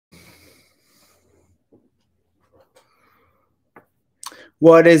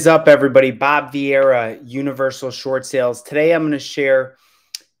What is up, everybody? Bob Vieira, Universal Short Sales. Today, I'm going to share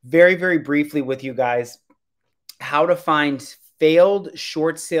very briefly with you guys how to find failed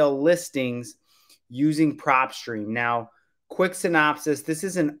short sale listings using PropStream. Now, quick synopsis, this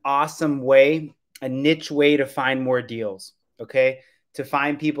is an awesome way, a niche way to find more deals, okay? To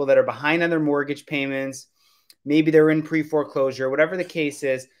find people that are behind on their mortgage payments, maybe they're in pre-foreclosure, whatever the case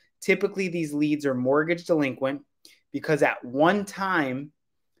is. Typically, these leads are mortgage delinquent because at one time,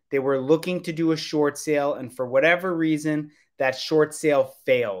 they were looking to do a short sale, and for whatever reason, that short sale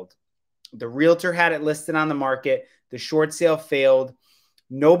failed. The realtor had it listed on the market. The short sale failed.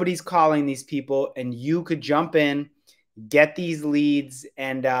 Nobody's calling these people, and you could jump in, get these leads,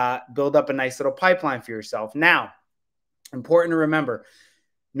 and build up a nice little pipeline for yourself. Now, important to remember,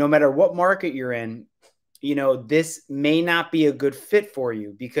 no matter what market you're in, this may not be a good fit for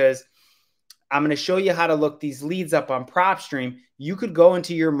you because I'm going to show you how to look these leads up on PropStream. You could go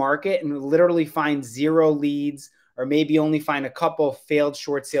into your market and literally find 0 leads or maybe only find a couple failed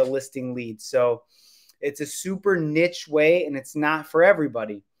short sale listing leads. So it's a super niche way and it's not for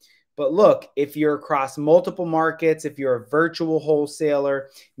everybody. But look, if you're across multiple markets, if you're a virtual wholesaler,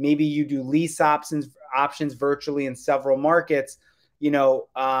 maybe you do lease options virtually in several markets,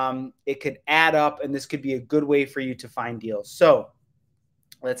 it could add up and this could be a good way for you to find deals. So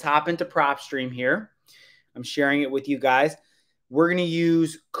let's hop into PropStream here. I'm sharing it with you guys. We're going to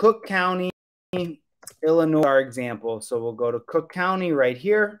use Cook County, Illinois, our example. So we'll go to Cook County right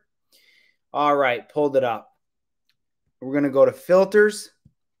here. All right, pulled it up. We're going to go to filters.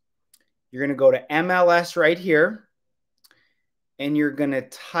 You're going to go to MLS right here. And you're going to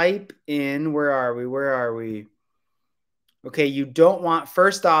type in, where are we? Okay, you don't want,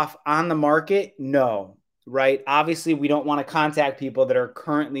 first off, on the market, no. Right? Obviously, we don't want to contact people that are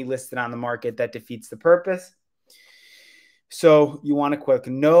currently listed on the market. That defeats the purpose. So you want to click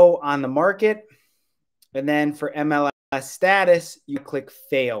no on the market. And then for MLS status, you click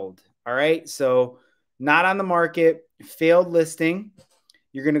failed. All right. So not on the market, failed listing.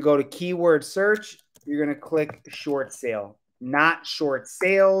 You're going to go to keyword search. You're going to click short sale, not short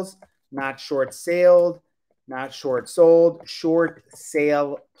sales, not short sailed, not short sold, short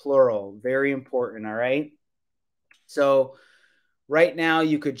sale, plural. Very important, all right? So right now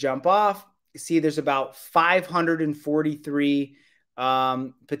you could jump off. See, there's about 543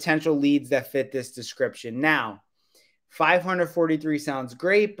 potential leads that fit this description. Now, 543 sounds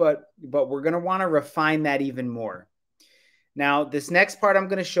great, but we're going to want to refine that even more. Now, this next part I'm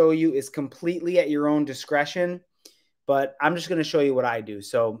going to show you is completely at your own discretion, but I'm just going to show you what I do.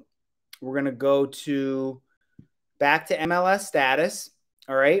 So we're going to go back to MLS status.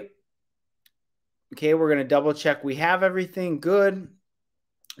 All right. Okay, we're going to double check we have everything good.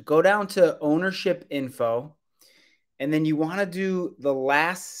 Go down to ownership info, and then you want to do the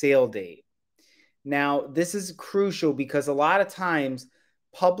last sale date. Now, this is crucial because a lot of times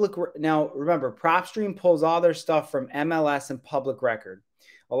now remember, PropStream pulls all their stuff from MLS and public record.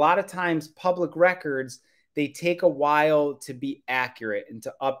 A lot of times public records, they take a while to be accurate and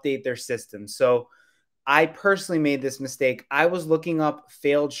to update their system. So I personally made this mistake. I was looking up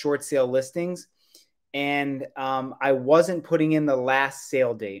failed short sale listings, and I wasn't putting in the last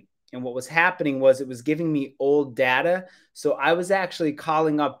sale date. And what was happening was it was giving me old data. So I was actually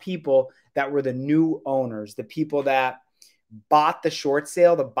calling up people that were the new owners, the people that bought the short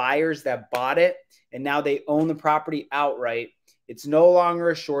sale, the buyers that bought it, and now they own the property outright. It's no longer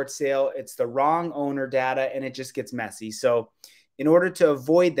a short sale. It's the wrong owner data, and it just gets messy. So in order to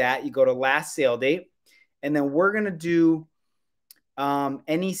avoid that, you go to last sale date, and then we're going to do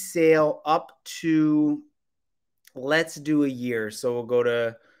any sale up to, let's do a year. So we'll go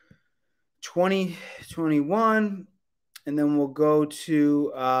to 2021, and then we'll go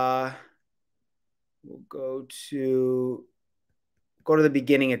to the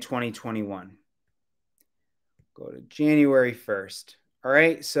beginning of 2021. Go to January 1st. All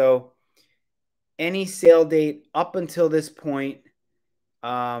right. So any sale date up until this point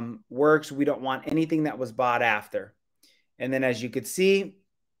works. We don't want anything that was bought after. And then as you could see,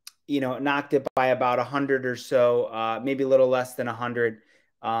 it knocked it by about 100 or so, maybe a little less than 100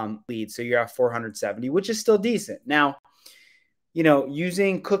 leads. So you're at 470, which is still decent. Now,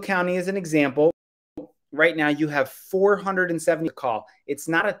 using Cook County as an example, right now you have 470 call. It's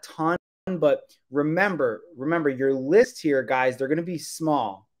not a ton, but remember your list here, guys, they're going to be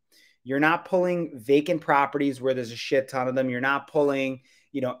small. You're not pulling vacant properties where there's a shit ton of them. You're not pulling,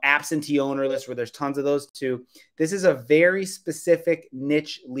 absentee owner lists where there's tons of those too. This is a very specific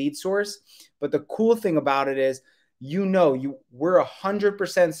niche lead source. But the cool thing about it is, we're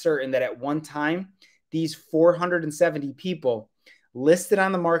 100% certain that at one time, these 470 people listed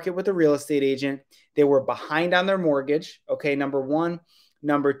on the market with a real estate agent. They were behind on their mortgage. Okay, number one.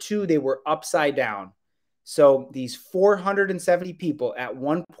 Number two, they were upside down. So these 470 people at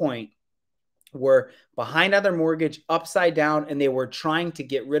one point were behind on their mortgage, upside down, and they were trying to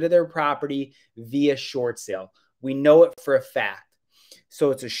get rid of their property via short sale. We know it for a fact.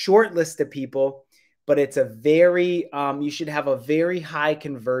 So it's a short list of people, but it's a very, you should have a very high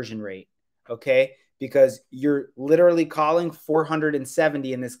conversion rate, okay? Because you're literally calling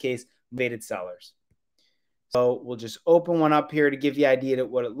 470, in this case, motivated sellers. So we'll just open one up here to give you an idea of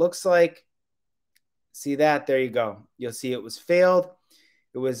what it looks like. See that? There you go. You'll see it was failed.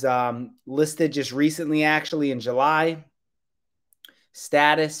 It was listed just recently, actually, in July.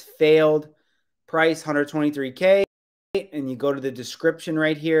 Status, failed. Price, $123K. And you go to the description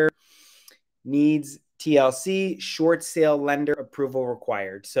right here. Needs TLC, short sale lender approval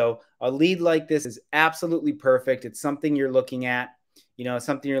required. So a lead like this is absolutely perfect. It's something you're looking at,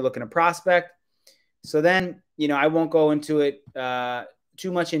 something you're looking to prospect. So then, I won't go into it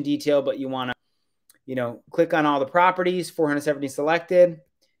too much in detail, but you want to, click on all the properties, 470 selected,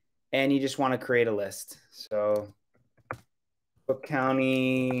 and you just want to create a list. So Cook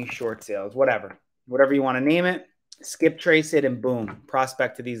County short sales, whatever you want to name it. Skip trace it, and boom,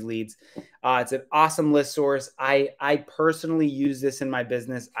 prospect to these leads. It's an awesome list source. I personally use this in my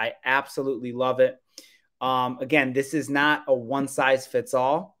business. I absolutely love it. Again, this is not a one size fits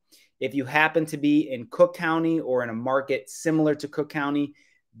all. If you happen to be in Cook County or in a market similar to Cook County,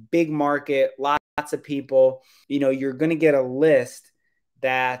 big market, lots of people, you're going to get a list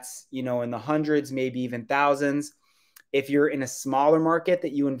that's, in the hundreds, maybe even thousands. If you're in a smaller market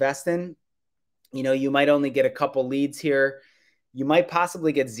that you invest in, you might only get a couple leads here. You might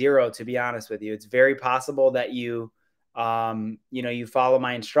possibly get zero, to be honest with you. It's very possible that you follow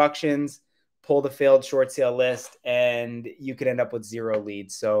my instructions, pull the failed short sale list, and you could end up with zero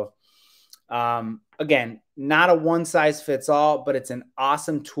leads. So again, not a one size fits all, but it's an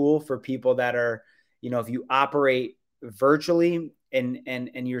awesome tool for people that are, if you operate virtually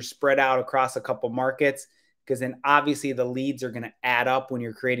and you're spread out across a couple markets, because then obviously the leads are going to add up when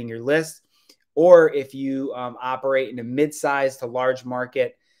you're creating your list. Or if you operate in a mid-sized to large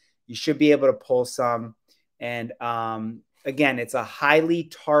market, you should be able to pull some. And again, it's a highly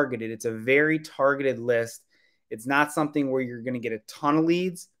targeted, it's a very targeted list. It's not something where you're going to get a ton of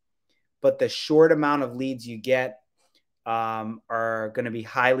leads, but the short amount of leads you get are going to be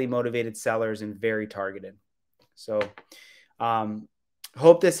highly motivated sellers and very targeted. So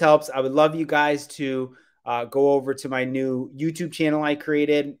hope this helps. I would love you guys to go over to my new YouTube channel I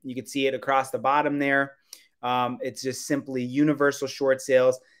created. You can see it across the bottom there. It's just simply Universal Short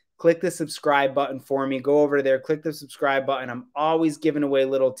Sales. Click the subscribe button for me. Go over there, click the subscribe button. I'm always giving away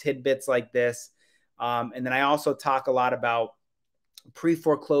little tidbits like this. And then I also talk a lot about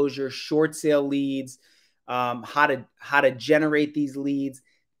pre-foreclosure, short sale leads, how to generate these leads,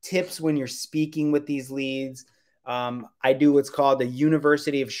 tips when you're speaking with these leads. I do what's called the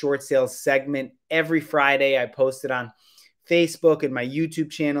University of Short Sales segment every Friday. I post it on Facebook and my YouTube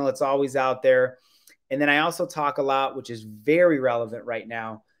channel. It's always out there. And then I also talk a lot, which is very relevant right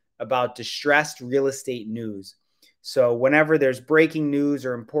now, about distressed real estate news. So whenever there's breaking news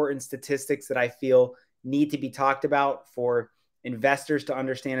or important statistics that I feel need to be talked about for investors to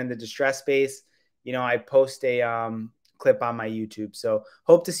understand in the distress space, I post a clip on my YouTube. So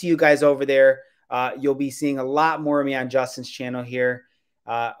hope to see you guys over there. You'll be seeing a lot more of me on Justin's channel here.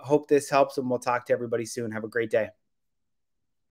 Hope this helps, and we'll talk to everybody soon. Have a great day.